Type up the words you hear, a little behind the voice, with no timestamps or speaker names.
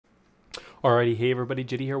Alrighty, hey everybody,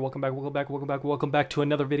 JD here. Welcome back to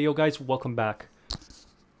another video, guys. Welcome back.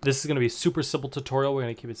 This is going to be a super simple tutorial. We're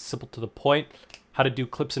going to keep it simple to the point. How to do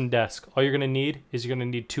clips in Desk. All you're going to need is you're going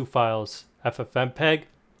to need two files. FFmpeg,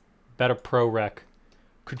 Beta Pro Rec.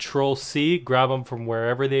 Control C, grab them from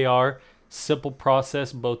wherever they are. Simple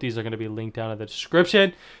process. Both these are going to be linked down in the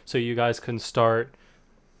description so you guys can start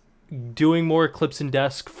doing more clips in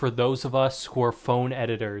Desk for those of us who are phone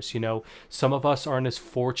editors. You know, some of us aren't as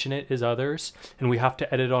fortunate as others and we have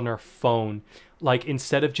to edit on our phone. Like,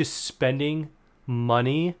 instead of just spending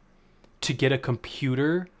money to get a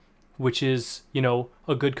computer, which is, you know,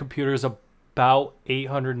 a good computer is about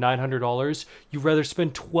 $800, $900, you'd rather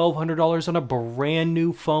spend $1,200 on a brand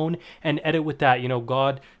new phone and edit with that. You know,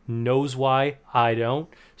 God knows why I don't.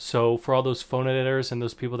 So for all those phone editors and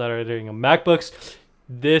those people that are editing on MacBooks,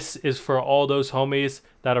 this is for all those homies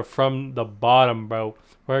that are from the bottom, bro.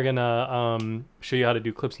 We're gonna show you how to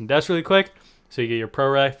do clips in Desk really quick. So you get your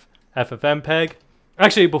ProRef FFmpeg.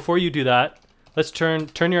 Actually, before you do that, let's turn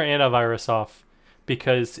your antivirus off,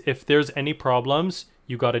 because if there's any problems,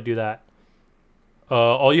 you got to do that.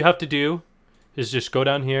 All you have to do is just go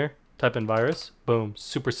down here, type in virus, boom,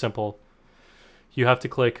 super simple. You have to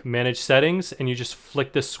click manage settings and you just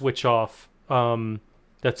flick this switch off.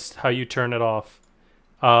 That's how you turn it off.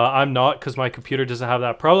 I'm not, because my computer doesn't have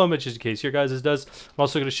that problem, but just in case your guys' does. I'm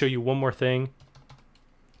also going to show you one more thing.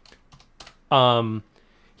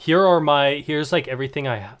 Here's like everything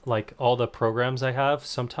like all the programs I have.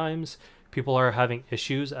 Sometimes people are having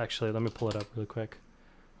issues. Actually, let me pull it up really quick.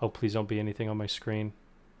 Oh, please don't be anything on my screen.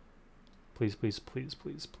 Please, please, please,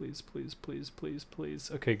 please, please, please, please, please,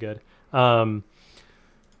 please. Okay, good.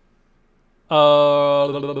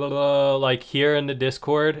 Like here in the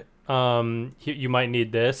Discord, you might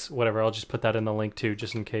need this, whatever. I'll just put that in the link too,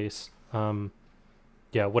 just in case.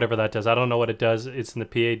 Yeah, whatever that does. I don't know what it does. It's in the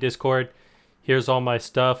PA Discord. Here's all my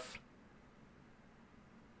stuff.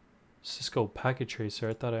 Cisco Packet Tracer.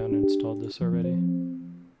 I thought I uninstalled this already.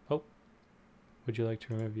 Oh, would you like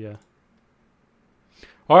to remove? Yeah.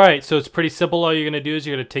 All right, so it's pretty simple. All you're gonna do is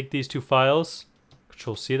you're gonna take these two files,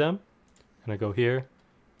 Control C them, and I go here.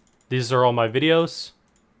 These are all my videos.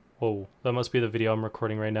 Whoa, that must be the video I'm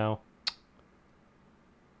recording right now.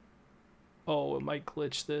 Oh, it might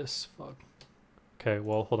glitch this. Fuck. Okay,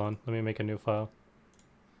 well, hold on. Let me make a new file.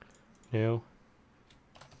 New.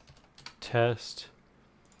 Test.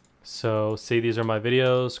 So, see, these are my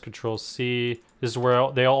videos. Control C. This is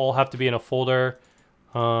where they all have to be in a folder.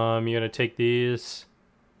 You're going to take these.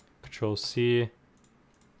 Control C.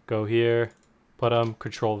 Go here. Put them.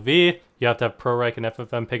 Control V. You have to have ProRec and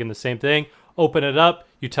FFmpeg in the same thing. Open it up.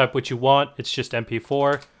 You type what you want. It's just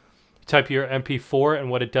MP4. You type your MP4,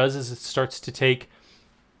 and what it does is it starts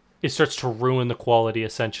to ruin the quality,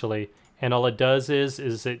 essentially. And all it does is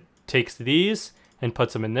it takes these and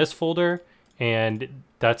puts them in this folder, and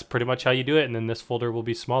that's pretty much how you do it. And then this folder will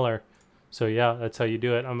be smaller. So yeah, that's how you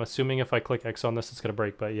do it. I'm assuming if I click X on this, it's gonna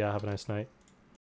break, but yeah, have a nice night.